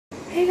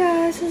Hey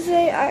guys,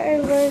 today I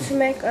am going to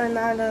make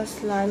another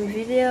slime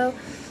video.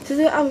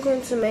 Today I'm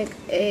going to make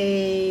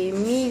a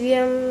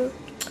medium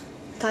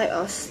type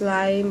of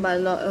slime,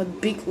 but not a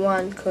big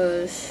one,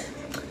 because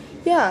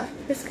yeah,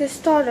 let's get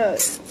started.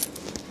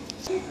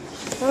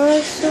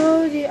 Alright,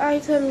 so the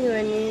item you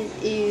will need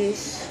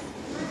is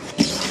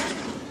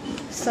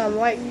some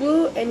white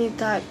glue, any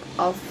type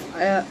of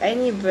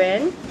any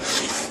brand,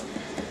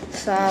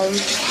 some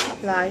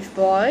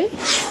Lifebuoy,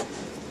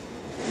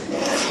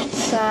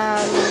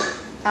 some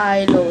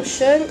eye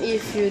lotion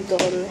if you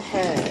don't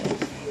have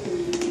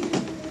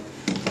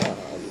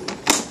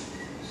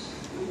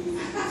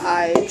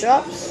eye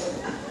drops,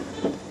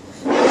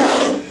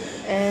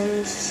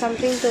 and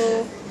something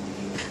to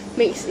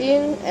mix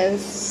in and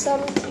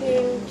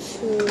something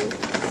to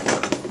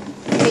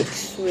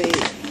mix with,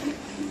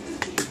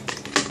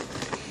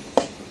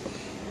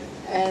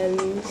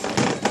 and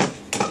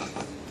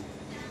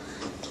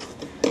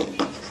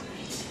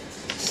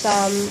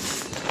some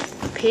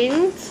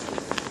pins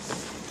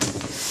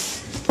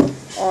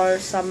or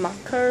some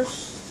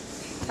markers.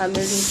 I'm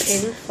using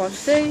pins for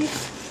today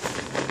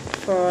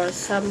for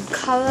some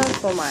color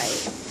for my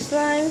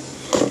slime,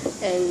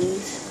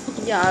 and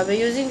yeah, I'll be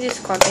using this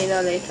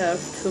container later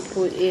to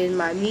put in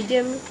my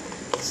medium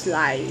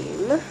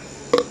slime.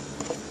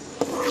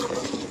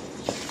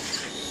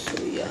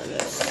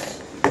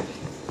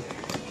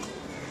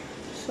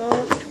 So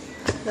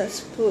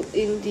let's put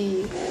in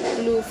the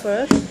glue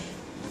first.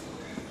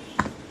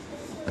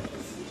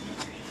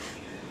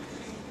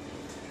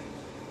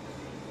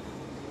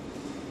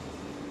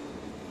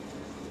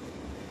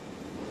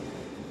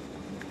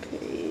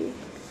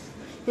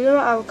 You know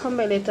what, I'll come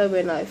back later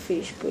when I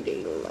finish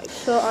putting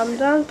so I'm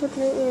done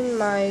putting in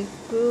my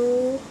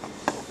glue,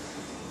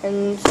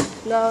 and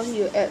now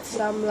you add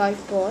some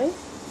Lifebuoy.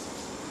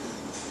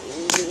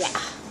 Yeah.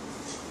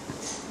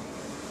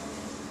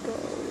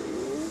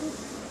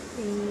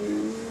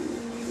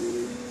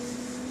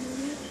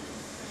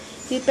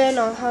 Depend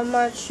on how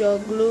much your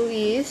glue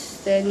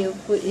is, then you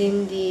put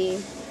in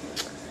the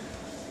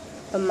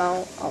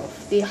amount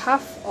of the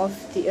half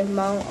of the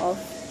amount of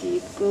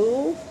the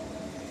glue.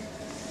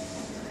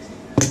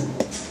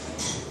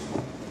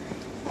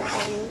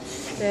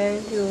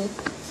 Then you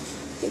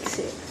mix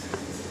it.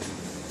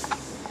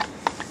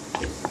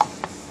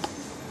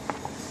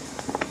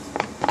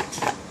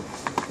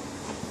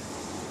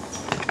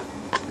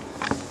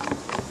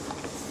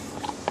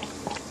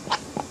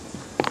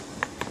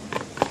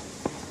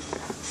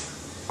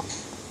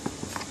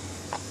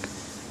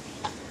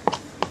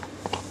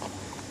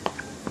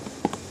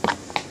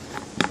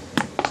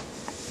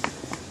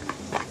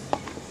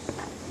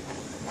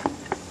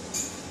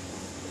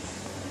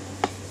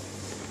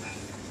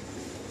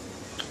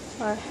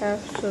 I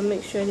have to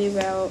mix really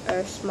well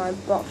as my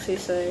box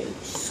is a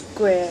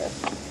square.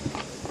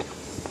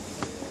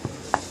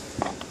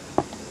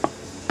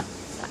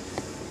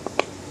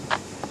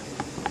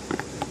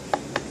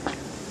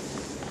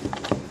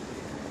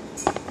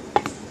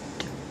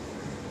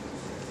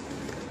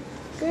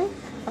 Okay,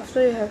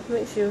 after you have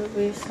mixed it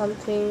with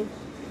something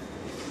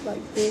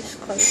like this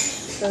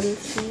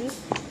consistency,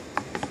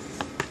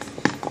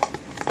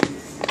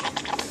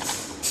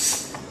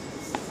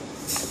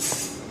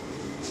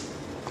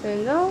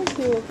 and now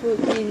you will put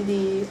in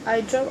the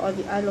eye drop or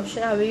the eye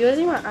lotion. I'll be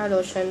using my eye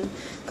lotion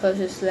because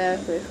it's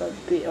left with a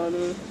bit on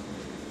me.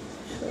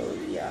 So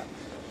yeah,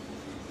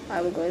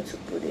 I'm going to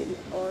put in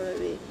all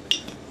of it.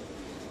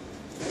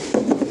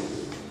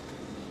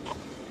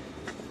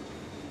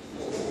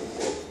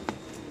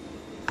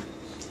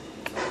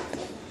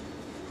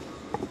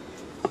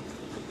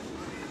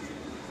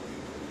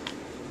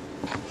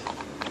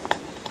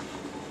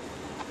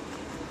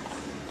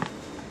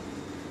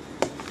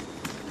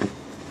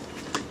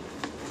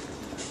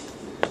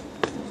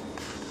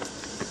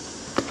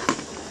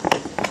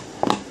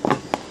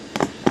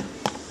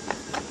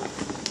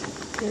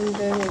 And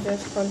then you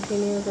just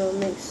continue to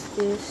mix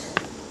this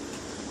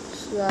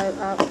slime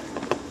up.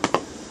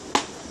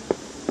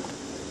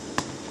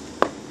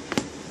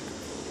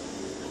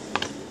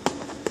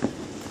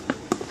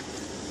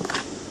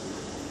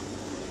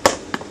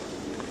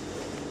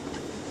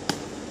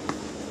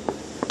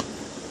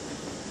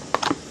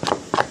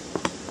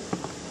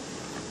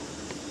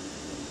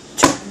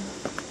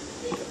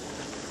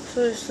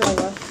 So it's like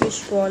a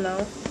fishbowl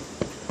now.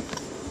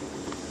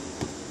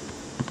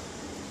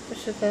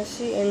 As you can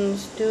see, and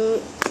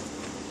still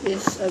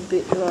is a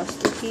bit more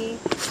sticky,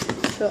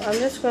 so I'm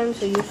just going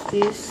to use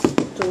this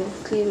to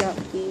clean up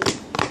the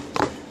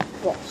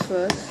box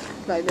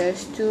first. Like there's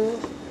still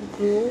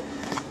glue.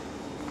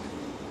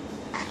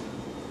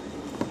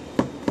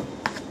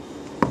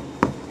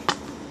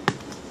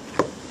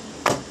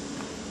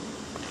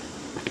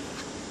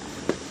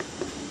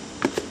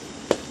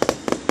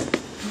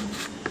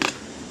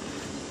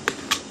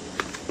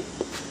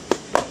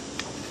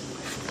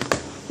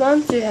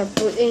 Once you have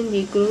put in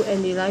the glue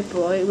and the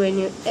Lifebuoy, when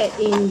you add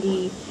in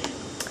the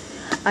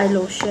eye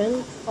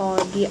lotion or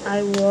the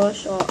eye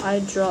wash or eye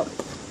drop,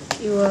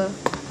 it will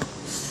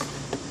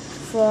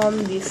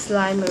form the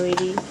slime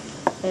already,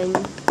 and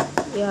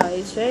yeah,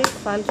 it's very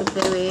fun to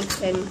play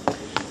with, and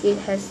it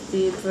has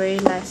the very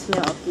nice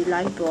smell of the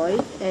Lifebuoy,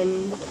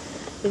 and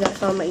it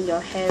does not make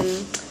your hand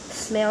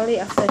smelly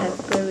after you have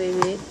played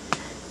with it,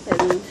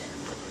 and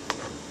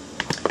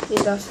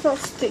it does not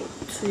stick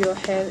to your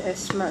hand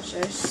as much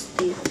as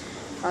the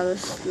other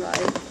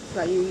slime,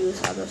 like you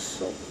use other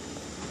soap.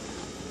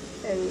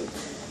 And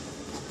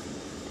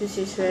this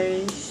is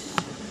very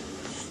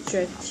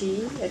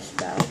stretchy as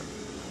well.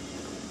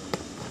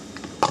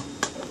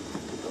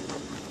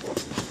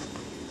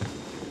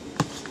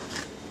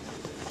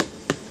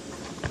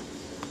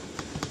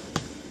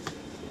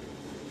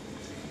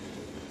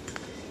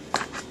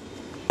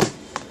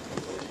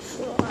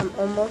 So I'm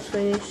almost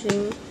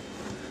finishing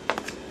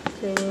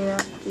cleaning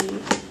up the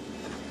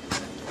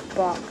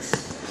box,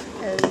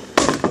 and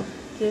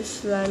this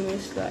slime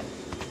is like,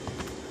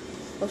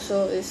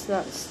 also it's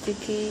not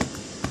sticky,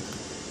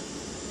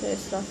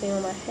 there's nothing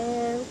on my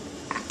hand,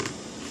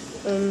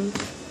 and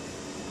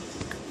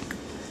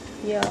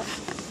yeah,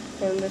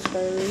 I'm just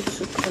going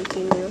to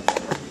continue.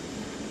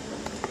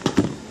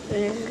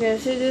 And as you can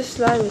see, this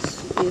slime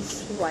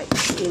is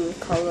white in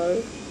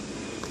color.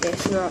 It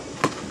does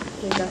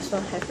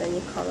not have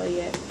any color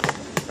yet,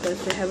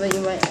 because we haven't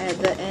even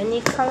added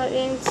any color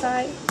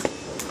inside.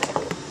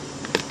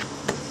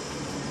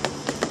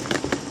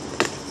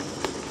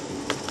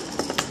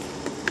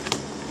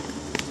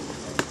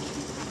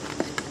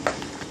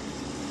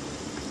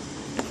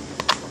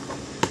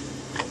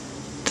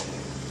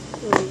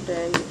 And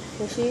then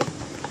you see,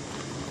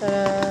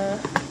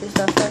 it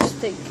does not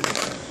stick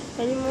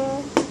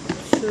anymore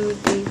to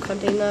the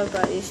container,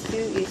 but it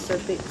still is a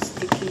bit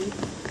sticky.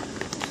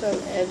 So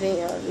I'm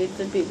adding a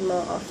little bit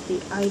more of the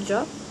eye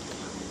drop.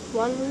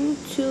 1,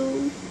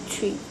 2,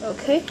 3.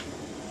 Okay.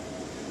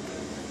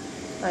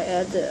 I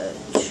added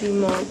 3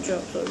 more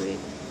drops of it.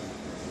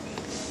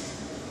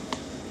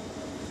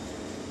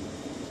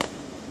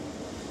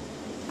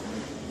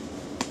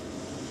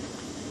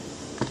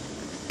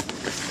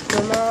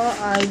 The more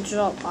eye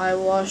drop, eye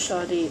wash,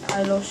 or the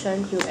eye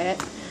lotion you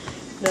add,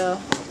 the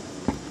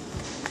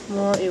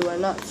more it will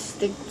not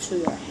stick to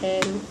your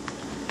hand. And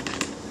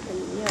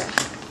yeah,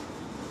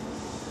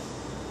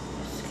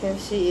 as you can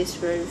see, it's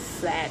very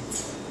flat,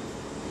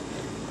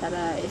 but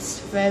it's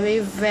very,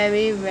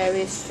 very,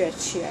 very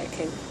stretchy. As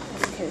you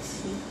can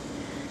see.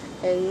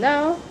 And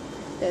now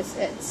let's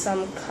add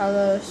some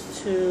colors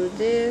to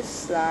this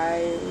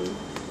slime.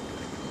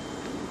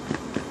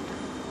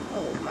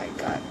 Oh my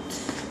god.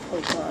 Oh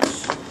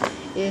gosh,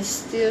 it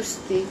still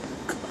stick.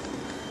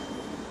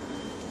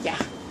 Yeah.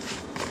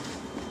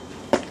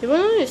 Even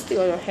when you stick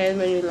on your hand,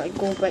 when you like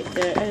go back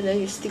there and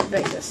then you stick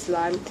back the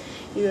slime,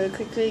 it will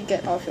quickly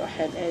get off your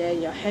hand, and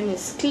then your hand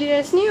is clear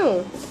as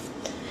new.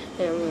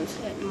 And let's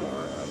add more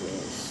of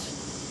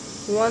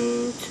this.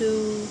 1,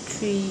 2,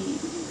 3,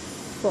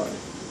 4,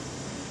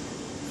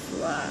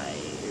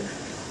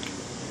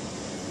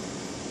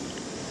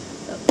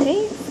 5.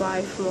 Okay,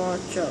 5 more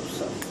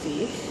drops of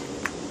this.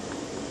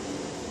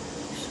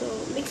 So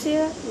mix it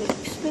up,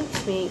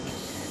 mix,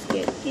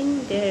 get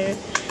in there,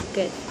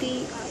 get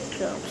the eye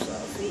drops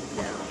of it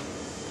now.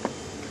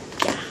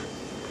 Yeah.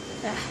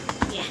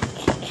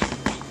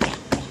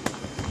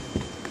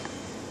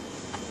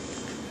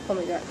 Oh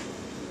my god.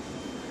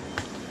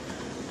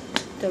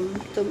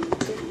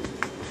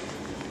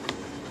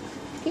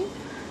 Okay,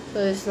 so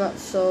it's not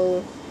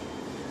so,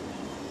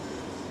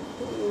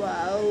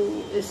 wow,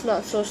 it's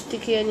not so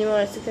sticky anymore,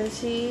 as you can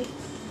see.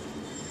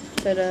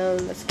 But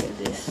let's get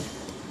this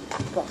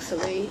box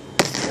away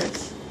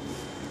first.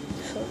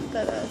 So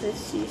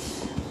this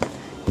is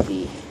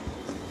the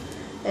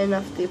end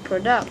of the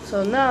product.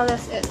 So now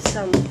let's add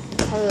some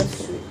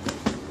colors to it.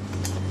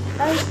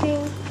 I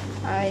think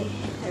I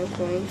am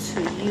going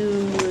to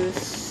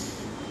use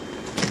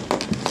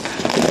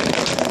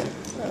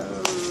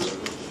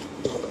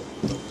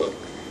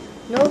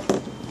nope.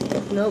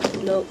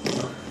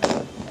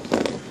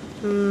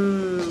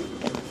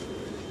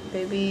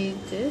 Maybe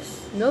this?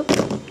 Nope.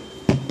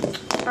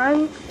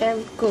 I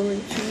am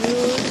going to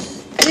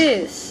use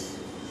this.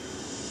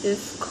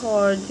 It's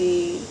called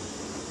the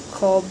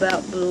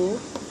cobalt blue.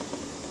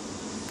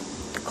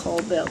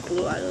 Cobalt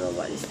blue, I don't know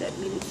what does that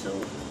mean, so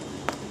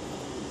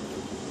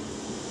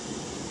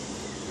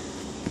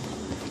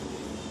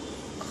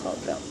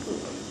cobalt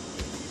blue.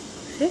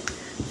 See?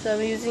 So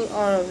I'm using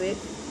all of it.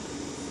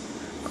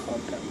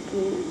 Cobalt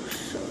blue,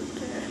 so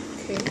there.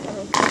 Okay,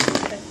 I'll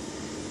put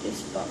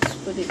this box,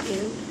 put it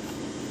in.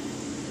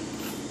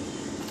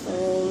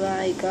 Oh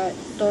my god,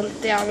 don't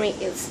tell me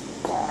it's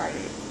gone.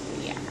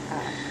 Yeah.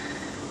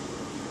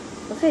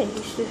 Okay,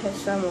 you still have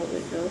some of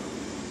it though.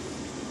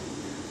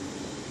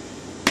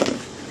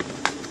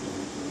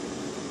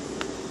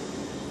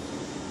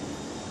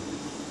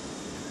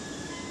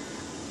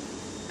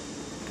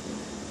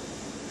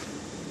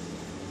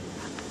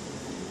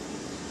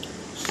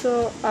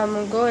 So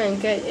I'm going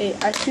to get a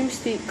ice cream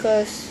stick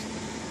to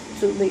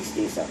mix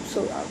this up,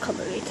 so I'll come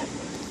back later.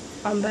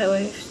 I'm back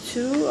with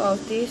 2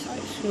 of these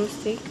ice cream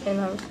sticks,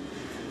 and I'm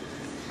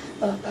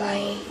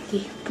applying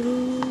the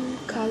blue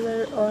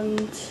color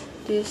on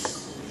this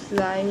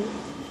slime.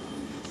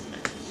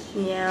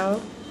 Now,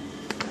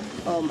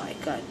 oh my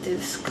god,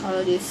 this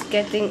color is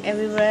getting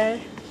everywhere.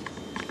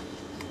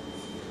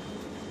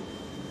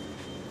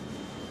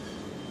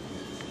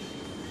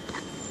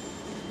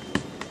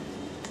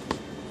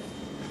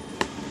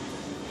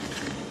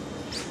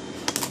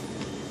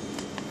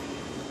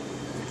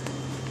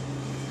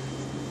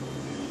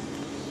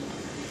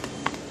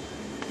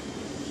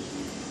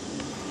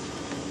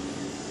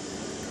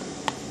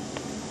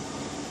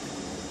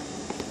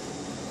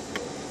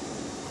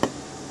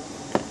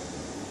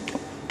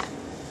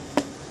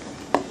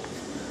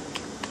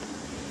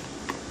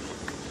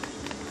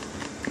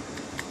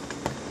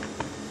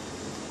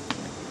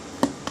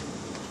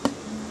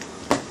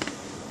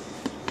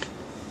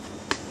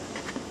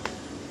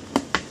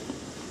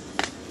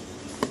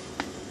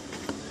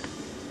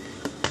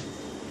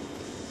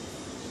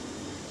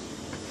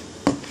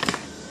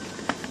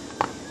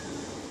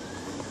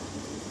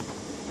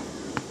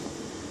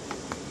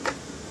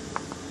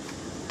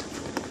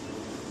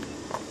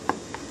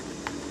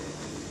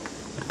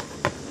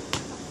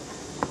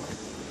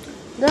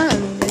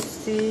 Done.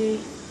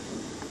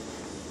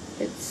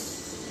 It's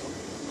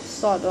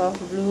sort of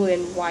blue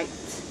and white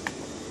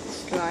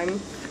slime.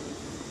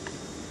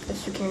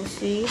 As you can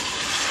see,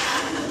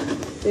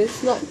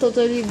 it's not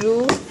totally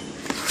blue.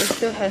 It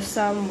still has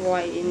some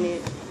white in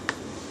it.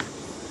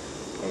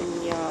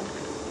 And yeah.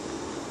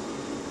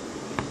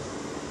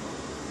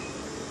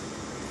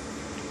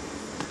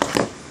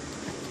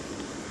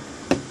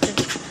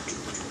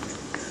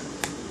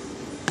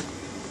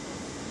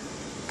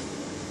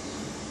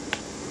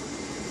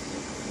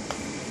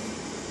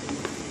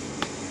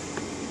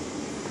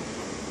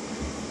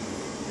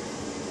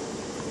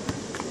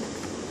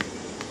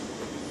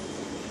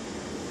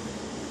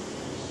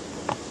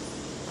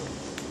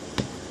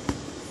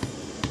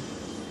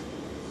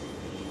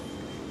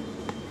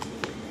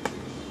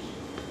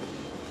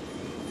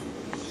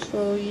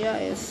 So yeah,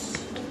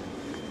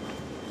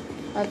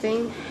 I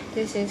think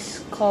this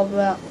is called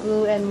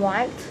blue and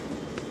white.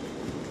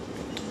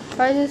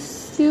 But it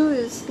still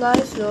is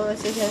nice though.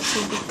 As you can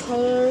see, the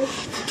color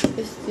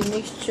is the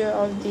mixture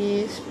of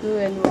this blue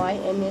and white,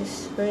 and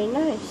it's very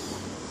nice.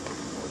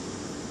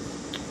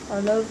 I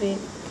love it.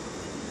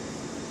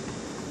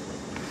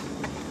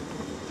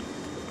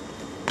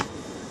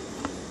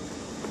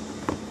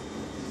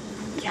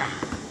 Yeah.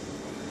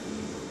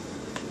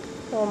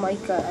 Oh my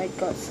god, I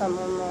got some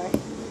on my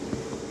hand.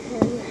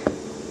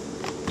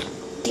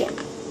 Damn.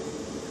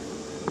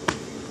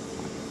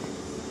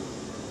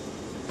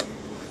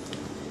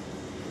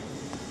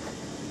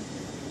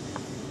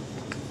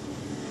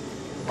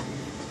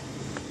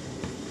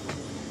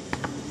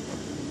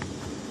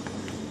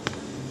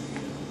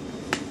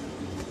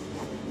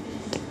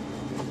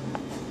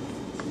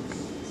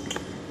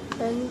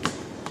 And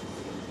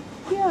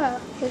yeah,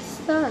 it's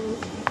done.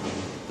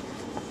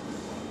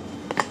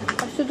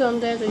 I still don't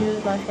dare to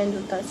use my hand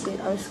to touch it.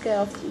 I'm scared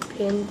of the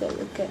paint that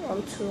will get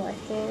onto my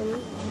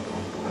hand.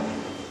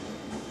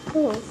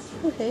 Oh,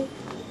 okay.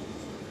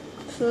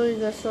 So it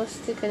does not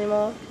stick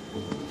anymore.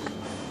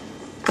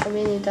 I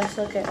mean, it does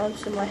not get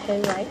onto my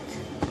hand, right?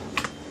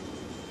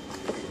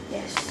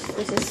 Yes,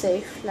 this is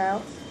safe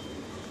now.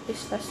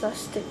 This does not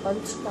stick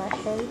onto my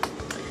hand.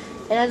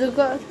 And I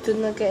do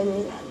not get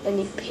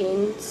any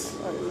paints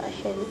on my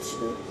hand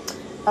too.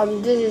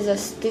 This is a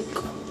stick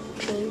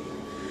paint.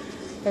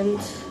 And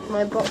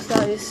my box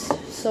now is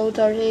so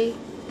dirty.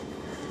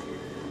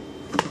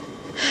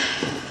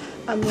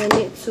 I'm gonna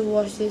need to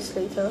wash this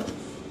later.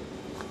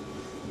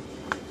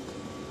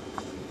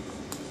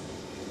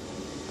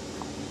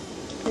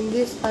 And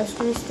this ice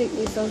cream stick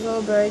is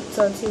also very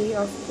dirty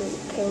of the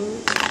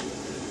paint.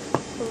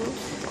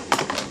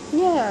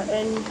 And yeah,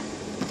 and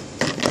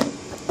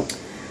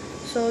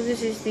so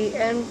this is the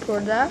end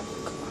product.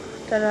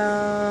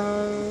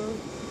 Ta-da!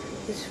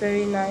 It's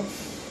very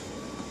nice,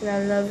 and I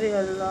love it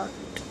a lot.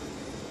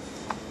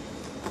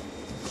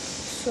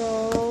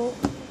 So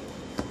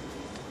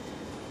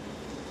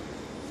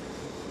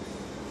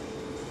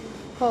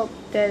hope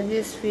that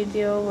this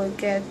video will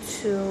get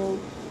to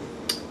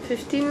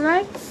 15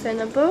 likes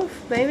and above,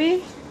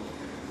 maybe.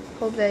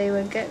 Hope that it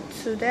will get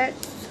to that.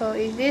 So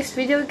if this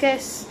video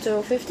gets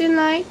to 15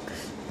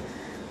 likes,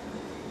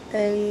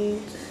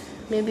 and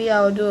maybe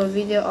I'll do a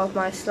video of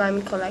my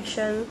slime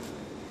collection,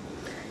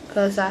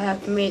 because I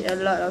have made a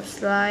lot of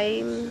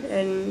slime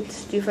and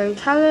different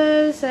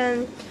colors,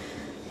 and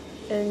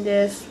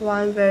there's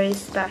one very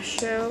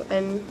special.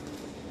 And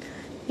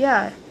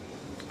yeah,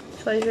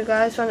 so if you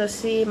guys want to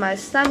see my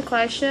slime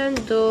collection,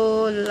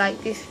 do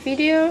like this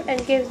video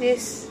and give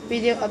this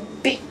video a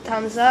big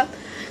thumbs up.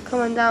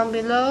 Comment down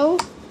below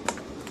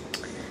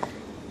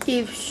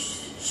if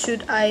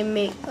should I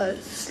make a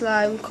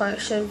slime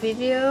collection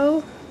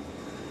video,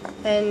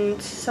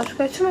 and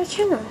subscribe to my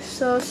channel.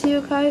 So see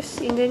you guys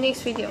in the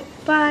next video.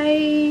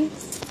 Bye.